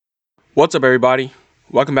What's up, everybody?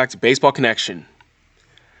 Welcome back to Baseball Connection.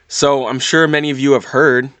 So, I'm sure many of you have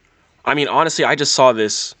heard. Honestly, I just saw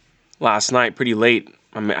this last night pretty late.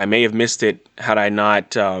 I may have missed it had I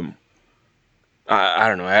not, I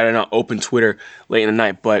don't know, had I not opened Twitter late in the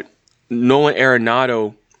night. But Nolan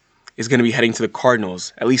Arenado is going to be heading to the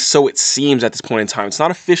Cardinals. At least so it seems at this point in time. It's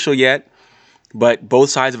not official yet, but both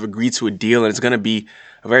sides have agreed to a deal, and it's going to be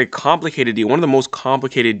a very complicated deal. One of the most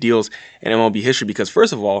complicated deals in MLB history because,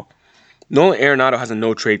 first of all, Nolan Arenado has a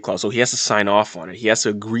no-trade clause, so he has to sign off on it. He has to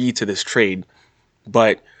agree to this trade.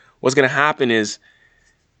 But what's going to happen is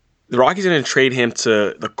the Rockies are going to trade him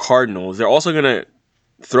to the Cardinals. They're also going to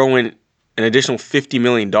throw in an additional $50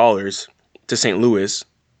 million to St. Louis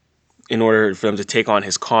in order for them to take on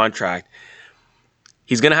his contract.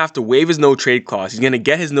 He's going to have to waive his no-trade clause. He's going to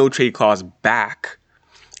get his no-trade clause back.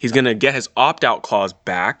 He's going to get his opt-out clause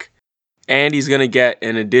back. And he's going to get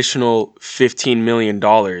an additional $15 million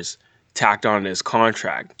tacked on his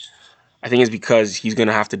contract. I think it's because he's going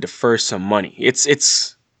to have to defer some money. It's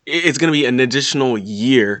going to be an additional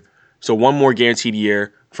year, so one more guaranteed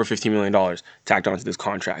year for $15 million tacked onto this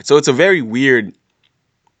contract. So it's a very weird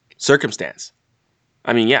circumstance.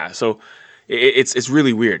 So it's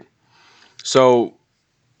really weird. So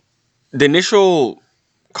the initial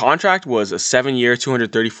contract was a 7-year,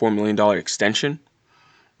 $234 million extension,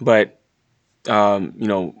 but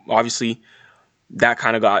obviously that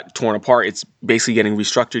kind of got torn apart. It's basically getting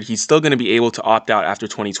restructured. He's still going to be able to opt out after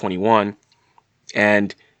 2021,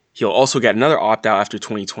 and he'll also get another opt out after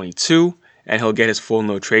 2022, and he'll get his full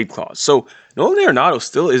no trade clause. So Nolan Arenado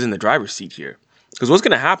still is in the driver's seat here, because what's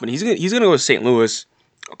going to happen? He's going to go to St. Louis,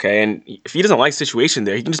 okay, and if he doesn't like the situation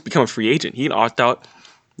there, he can just become a free agent. He can opt out,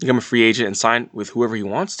 become a free agent, and sign with whoever he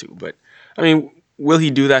wants to. But will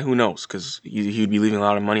he do that? Who knows? Because he'd be leaving a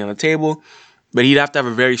lot of money on the table. But he'd have to have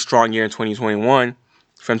a very strong year in 2021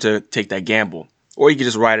 for him to take that gamble. Or he could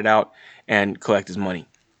just ride it out and collect his money.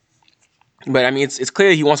 But, it's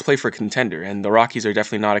clear he wants to play for a contender, and the Rockies are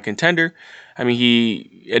definitely not a contender.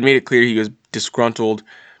 He had made it clear he was disgruntled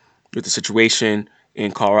with the situation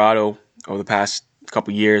in Colorado over the past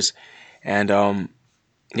couple years. And,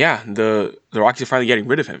 the Rockies are finally getting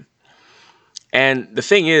rid of him. And the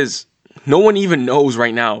thing is, no one even knows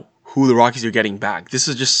right now who the Rockies are getting back. This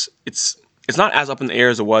is just, it's not as up in the air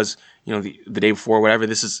as it was, the day before, whatever.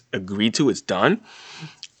 This is agreed to, it's done.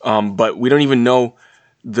 But we don't even know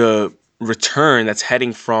the return that's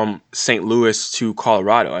heading from St. Louis to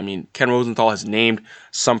Colorado. Ken Rosenthal has named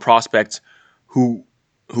some prospects who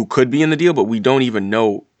could be in the deal, but we don't even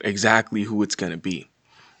know exactly who it's going to be.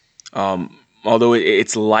 Although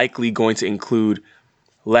it's likely going to include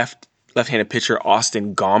left-handed pitcher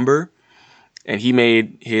Austin Gomber, and he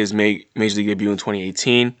made his major league debut in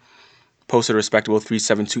 2018. Posted a respectable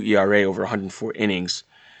 3.72 ERA over 104 innings.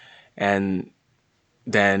 And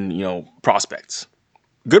then, prospects.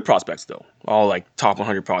 Good prospects, though. All like top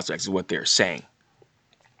 100 prospects is what they're saying.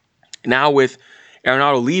 Now with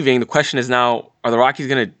Arenado leaving, the question is now, are the Rockies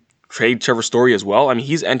going to trade Trevor Story as well?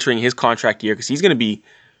 He's entering his contract year because he's going to be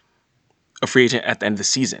a free agent at the end of the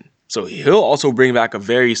season. So he'll also bring back a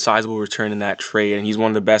very sizable return in that trade, and he's one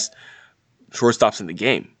of the best shortstops in the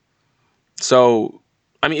game. So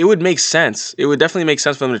it would make sense. It would definitely make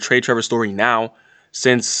sense for them to trade Trevor Story now,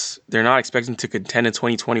 since they're not expecting to contend in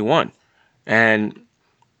 2021. And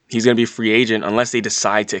he's going to be a free agent unless they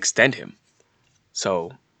decide to extend him.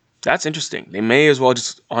 So that's interesting. They may as well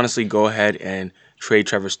just honestly go ahead and trade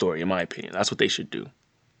Trevor Story, in my opinion. That's what they should do.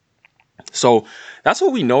 So that's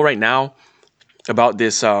what we know right now about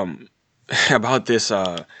this Arenado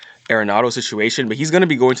situation. But he's going to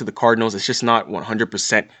be going to the Cardinals. It's just not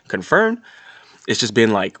 100% confirmed. It's just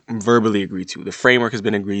been verbally agreed to. The framework has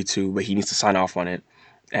been agreed to, but he needs to sign off on it.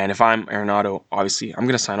 And if I'm Arenado, obviously, I'm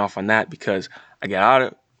going to sign off on that because I get out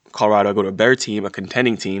of Colorado, I go to a better team, a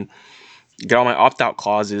contending team, get all my opt-out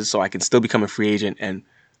clauses so I can still become a free agent and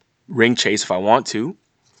ring chase if I want to.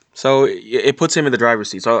 So it puts him in the driver's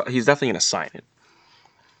seat. So he's definitely going to sign it.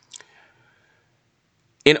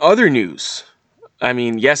 In other news,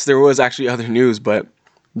 yes, there was actually other news, but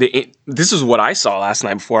this is what I saw last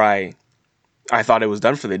night before I thought it was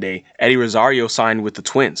done for the day. Eddie Rosario signed with the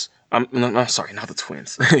Twins. No, sorry, not the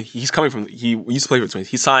Twins. He used to play for the Twins.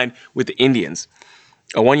 He signed with the Indians,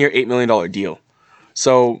 a 1-year, $8 million deal.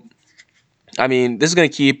 So, this is going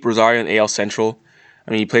to keep Rosario in AL Central.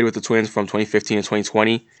 He played with the Twins from 2015 to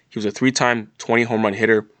 2020. He was a 3-time 20 home run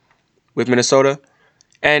hitter with Minnesota,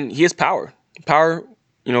 and he has power. Power,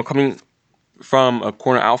 coming from a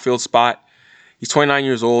corner outfield spot. He's 29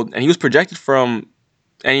 years old, and he was projected from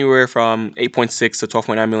anywhere from $8.6 to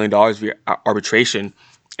 $12.9 million via arbitration,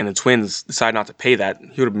 and the Twins decide not to pay that,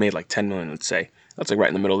 he would have made like $10 million, let's say. That's like right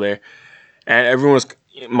in the middle there. And everyone was,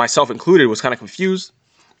 myself included, was kind of confused.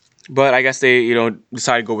 But I guess they,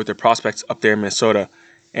 decided to go with their prospects up there in Minnesota.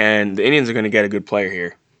 And the Indians are going to get a good player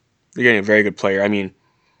here. They're getting a very good player. I mean,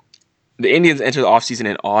 the Indians entered the offseason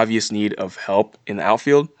in obvious need of help in the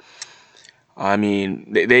outfield. I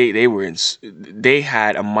mean, they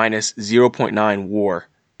had a minus 0.9 WAR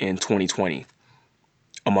in 2020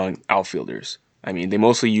 among outfielders. I mean, they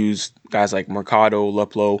mostly used guys like Mercado,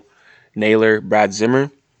 Luplow, Naylor, Brad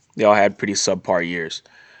Zimmer. They all had pretty subpar years.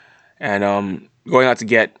 And going out to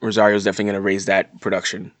get Rosario is definitely going to raise that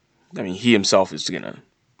production. I mean, he himself is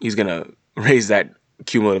he's gonna raise that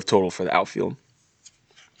cumulative total for the outfield.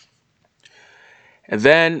 And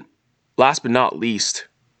then, last but not least,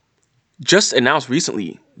 just announced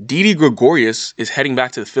recently, Didi Gregorius is heading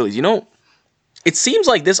back to the Phillies. It seems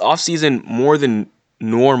like this offseason, more than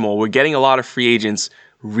normal, we're getting a lot of free agents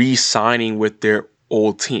re-signing with their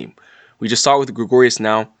old team. We just saw it with Gregorius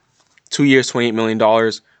now, 2 years, $28 million.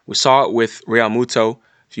 We saw it with Real Muto a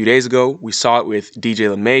few days ago. We saw it with DJ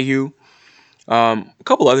LeMahieu. A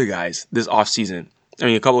couple other guys this offseason. I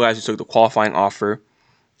mean, a couple guys who took the qualifying offer,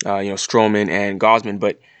 Stroman and Gausman.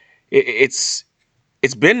 But it's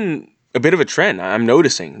been a bit of a trend. I'm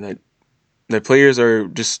noticing that the players are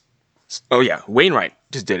just... Oh, yeah, Wainwright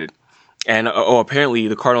just did it. And, apparently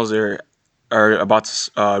the Cardinals are about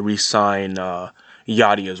to re-sign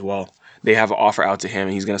Yachty as well. They have an offer out to him,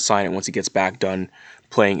 and he's going to sign it once he gets back done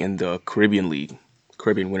playing in the Caribbean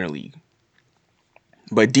Winter League.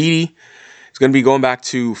 But Didi is going to be going back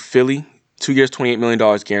to Philly. 2 years, $28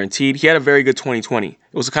 million guaranteed. He had a very good 2020. It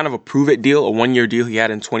was kind of a prove-it deal, a 1-year deal he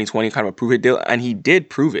had in 2020, kind of a prove-it deal, and he did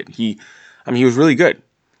prove it. He was really good.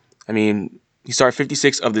 I mean, he started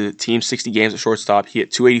 56 of the team's 60 games at shortstop. He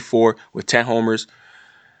hit 284 with 10 homers,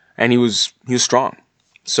 and he was strong.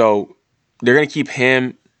 So they're going to keep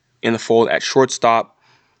him in the fold at shortstop.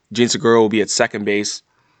 Gene Segura will be at second base,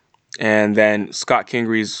 and then Scott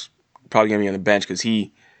Kingree's probably going to be on the bench because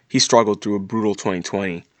he struggled through a brutal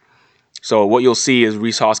 2020. So what you'll see is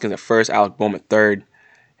Rhys Hoskins at first, Alec Bohm at third,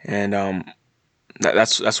 and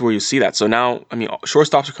that's where you see that. So now, I mean,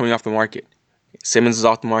 shortstops are coming off the market. Simmons is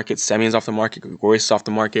off the market, Semion's off the market, Gregorius is off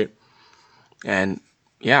the market, and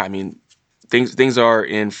yeah, I mean, things are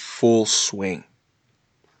in full swing.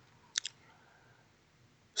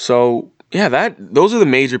 So yeah, those are the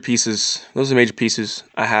major pieces.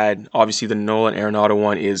 I had. Obviously, the Nolan Arenado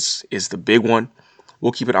one is the big one.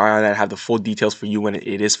 We'll keep an eye on that. Have the full details for you when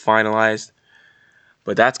it is finalized.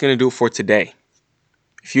 But that's going to do it for today.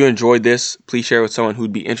 If you enjoyed this, please share it with someone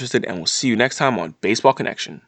who'd be interested, and we'll see you next time on Baseball Connection.